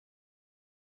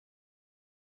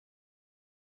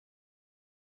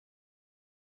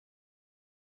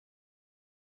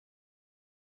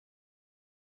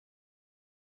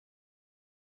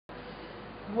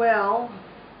Well,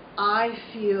 I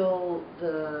feel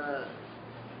the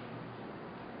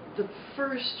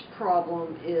first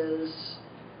problem is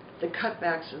the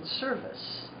cutbacks in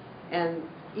service, and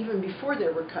even before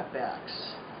there were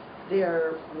cutbacks,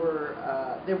 there weren't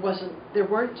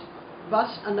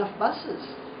enough buses.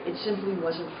 It simply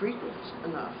wasn't frequent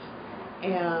enough,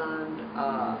 and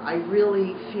I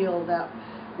really feel that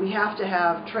we have to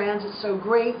have transit so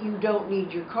great you don't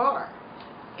need your car,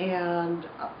 and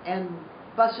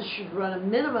buses should run a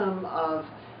minimum of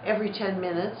every 10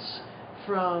 minutes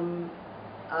from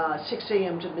 6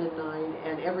 a.m. to midnight,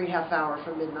 and every half hour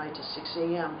from midnight to 6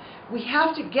 a.m. We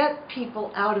have to get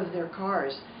people out of their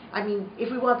cars. I mean, if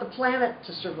we want the planet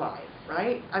to survive,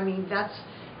 right? I mean,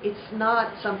 it's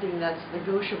not something that's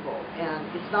negotiable, and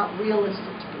it's not realistic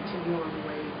to continue on the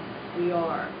way we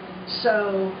are.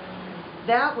 So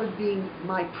that would be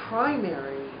my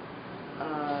primary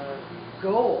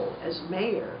goal as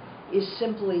mayor, is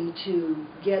simply to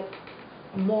get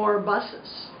more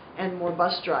buses and more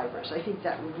bus drivers. I think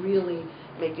that would really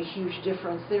make a huge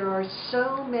difference. There are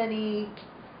so many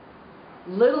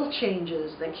little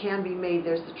changes that can be made.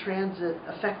 There's the Transit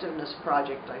Effectiveness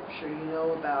Project, I'm sure you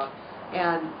know about,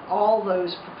 and all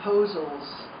those proposals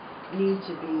need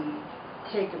to be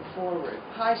taken forward.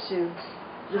 Hi, Sue.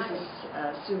 This is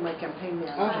Sue, my campaign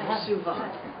manager, Sue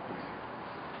Vaughn,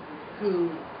 who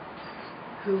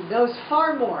knows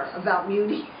far more about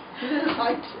Muni than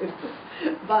I do.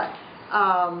 But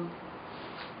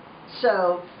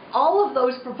so all of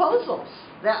those proposals,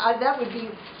 that would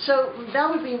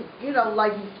be, you know,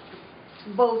 like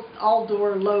both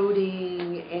all-door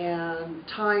loading and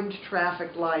timed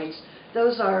traffic lights.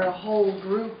 Those are a whole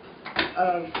group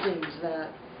of things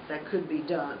that could be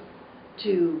done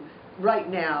to, right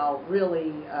now,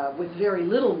 really with very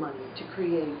little money, to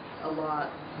create a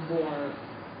lot more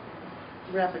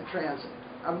rapid transit,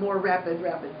 more rapid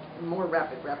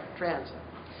transit.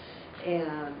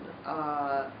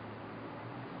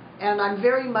 And I'm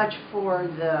very much for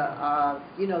the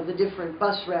you know, the different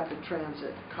bus rapid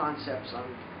transit concepts on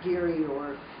Geary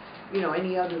or, you know,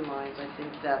 any other lines. I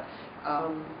think that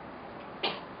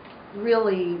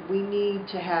really we need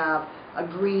to have a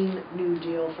Green New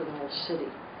Deal for the whole city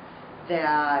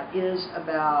that is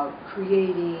about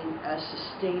creating a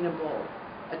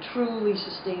truly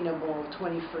sustainable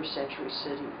 21st century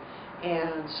city.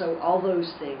 And so all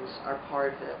those things are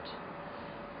part of it.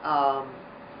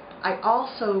 I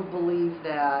also believe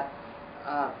that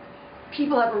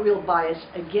people have a real bias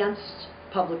against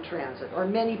public transit, or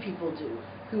many people do,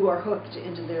 who are hooked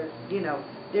into their, you know,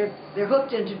 they're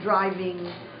hooked into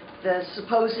driving the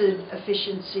supposed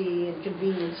efficiency and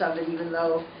convenience of it, even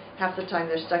though half the time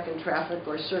they're stuck in traffic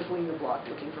or circling the block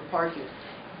looking for parking.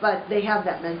 But they have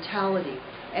that mentality,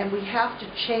 and we have to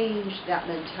change that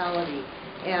mentality.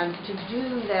 And to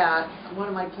do that, one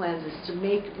of my plans is to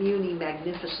make Muni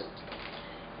magnificent.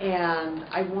 And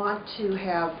I want to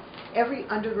have every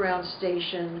underground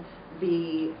station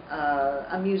be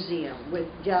a museum with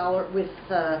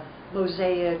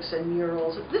mosaics and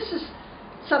murals. This is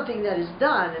something that is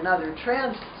done in other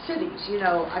transit cities. You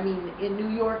know, I mean, in New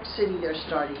York City they're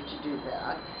starting to do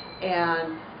that,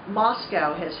 and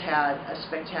Moscow has had a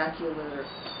spectacular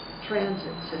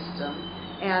transit system,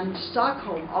 and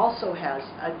Stockholm also has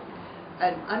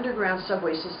an underground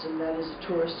subway system that is a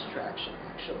tourist attraction,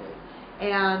 actually.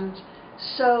 And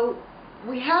so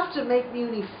we have to make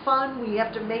Muni fun, we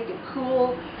have to make it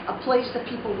cool, a place that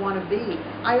people want to be.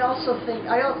 I also think,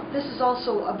 this is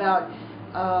also about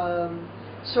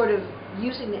sort of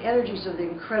using the energies of the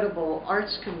incredible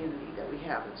arts community that we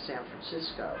have in San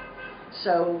Francisco.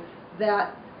 So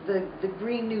that the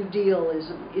Green New Deal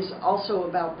is also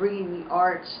about bringing the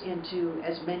arts into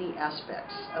as many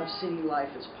aspects of city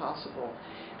life as possible.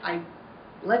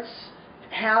 Let's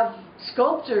have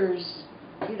sculptors,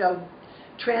 you know,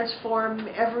 transform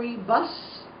every bus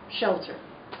shelter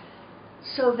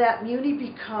so that Muni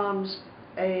becomes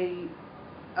a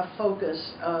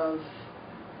focus of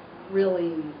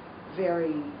really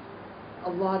a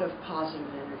lot of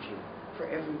positive energy for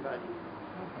everybody.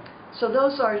 So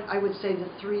those are, I would say, the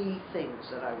three things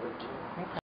that I would do.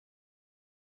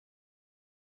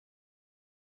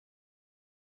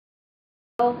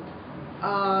 Well,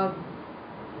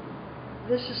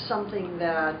 this is something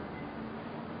that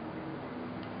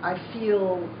I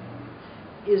feel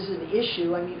is an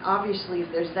issue. I mean, obviously,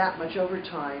 if there's that much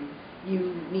overtime,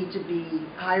 you need to be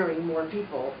hiring more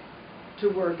people to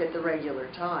work at the regular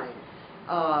time.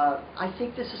 I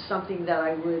think this is something that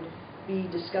I would be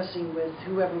discussing with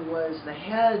whoever was the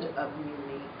head of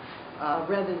Muni,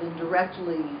 rather than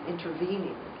directly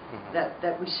intervening.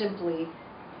 That we simply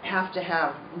have to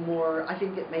have more. I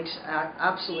think it makes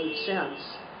absolute sense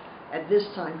at this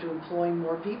time to employ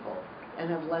more people and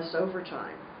have less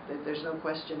overtime. There's no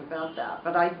question about that.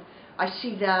 But I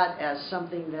see that as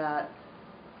something that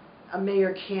a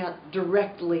mayor can't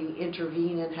directly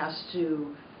intervene and has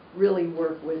to really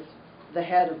work with the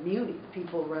head of Muni, the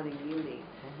people running Muni.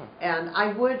 And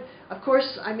I would, of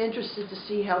course, I'm interested to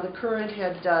see how the current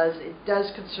head does. It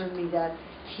does concern me that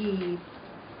he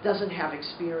doesn't have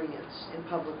experience in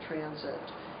public transit.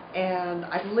 And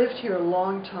I've lived here a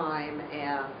long time,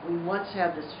 and we once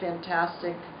had this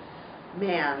fantastic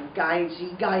man, Guy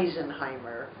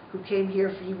Geisenheimer, who came here.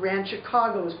 He ran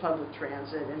Chicago's public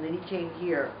transit, and then he came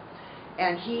here.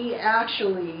 And he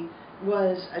actually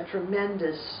was a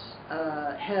tremendous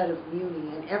head of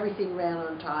Muni, and everything ran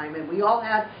on time. And we all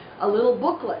had a little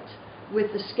booklet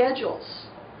with the schedules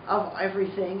of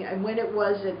everything and when it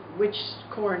was at which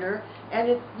corner.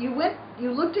 And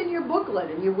you looked in your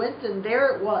booklet, and you went, and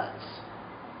there it was.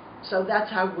 So that's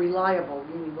how reliable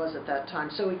Muni was at that time.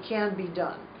 So it can be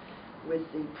done with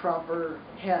the proper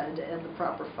head and the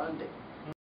proper funding.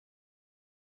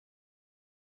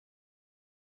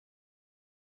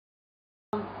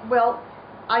 Well,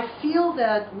 I feel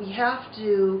that we have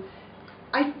to,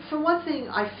 for one thing,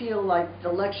 I feel like the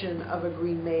election of a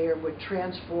Green mayor would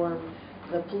transform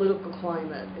the political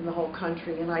climate in the whole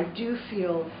country, and I do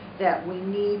feel that we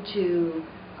need to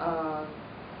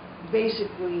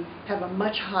basically have a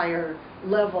much higher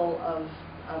level of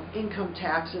income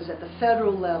taxes at the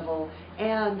federal level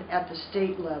and at the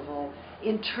state level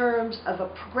in terms of a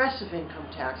progressive income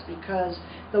tax, because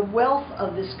the wealth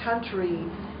of this country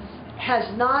has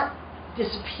not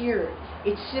disappeared.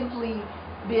 It's simply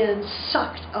been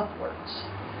sucked upwards.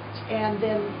 And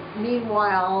then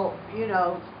meanwhile, you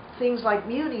know, things like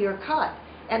Muni are cut.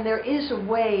 And there is a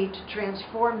way to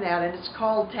transform that, and it's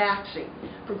called taxing,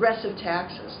 progressive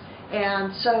taxes.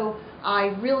 And so I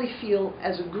really feel,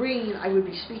 as a Green, I would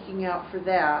be speaking out for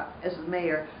that as the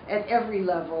mayor at every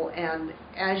level. And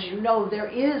as you know, there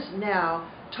is now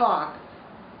talk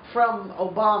from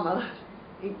Obama,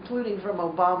 including from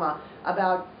Obama,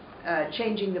 about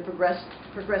changing the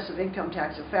progressive income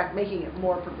tax, in fact, making it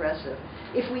more progressive.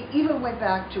 If we even went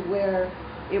back to where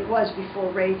it was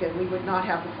before Reagan, we would not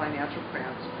have the financial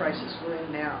crisis we're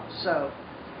in now. So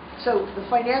the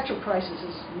financial crisis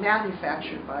is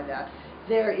manufactured by that.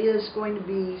 There is going to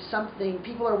be something,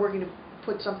 people are working to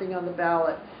put something on the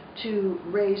ballot to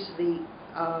raise the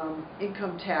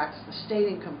income tax, the state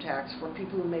income tax, for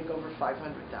people who make over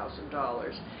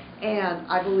 $500,000. And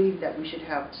I believe that we should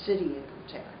have city income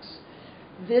tax.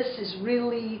 This is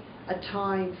really a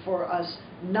time for us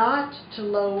not to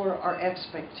lower our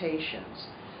expectations.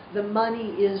 The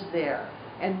money is there,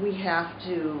 and we have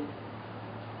to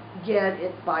get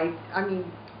it by, I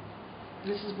mean,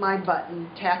 this is my button,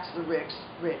 tax the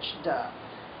rich, duh.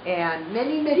 And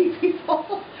many, many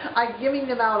people, I'm giving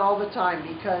them out all the time,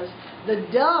 because the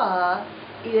duh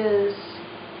is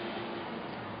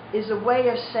a way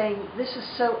of saying, this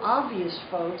is so obvious,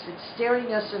 folks. It's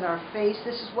staring us in our face.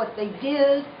 This is what they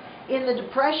did in the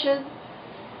Depression.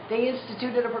 They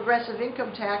instituted a progressive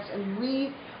income tax, and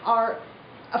we are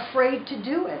afraid to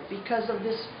do it because of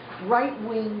this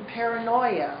right-wing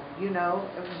paranoia, you know,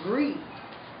 of greed.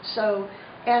 So,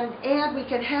 and we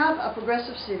can have a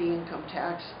progressive city income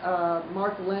tax.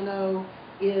 Mark Leno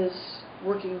is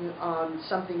working on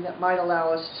something that might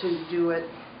allow us to do it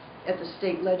at the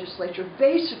state legislature.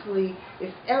 Basically,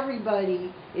 if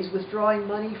everybody is withdrawing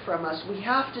money from us, we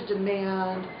have to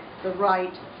demand the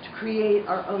right to create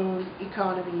our own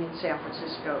economy in San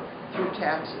Francisco through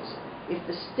taxes. If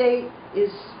the state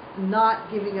is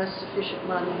not giving us sufficient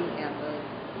money and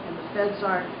the feds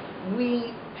aren't,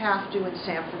 we have to, in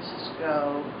San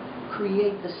Francisco,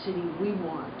 create the city we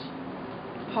want.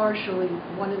 Partially,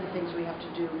 one of the things we have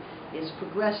to do is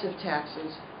progressive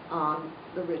taxes on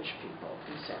the rich people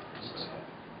in San Francisco.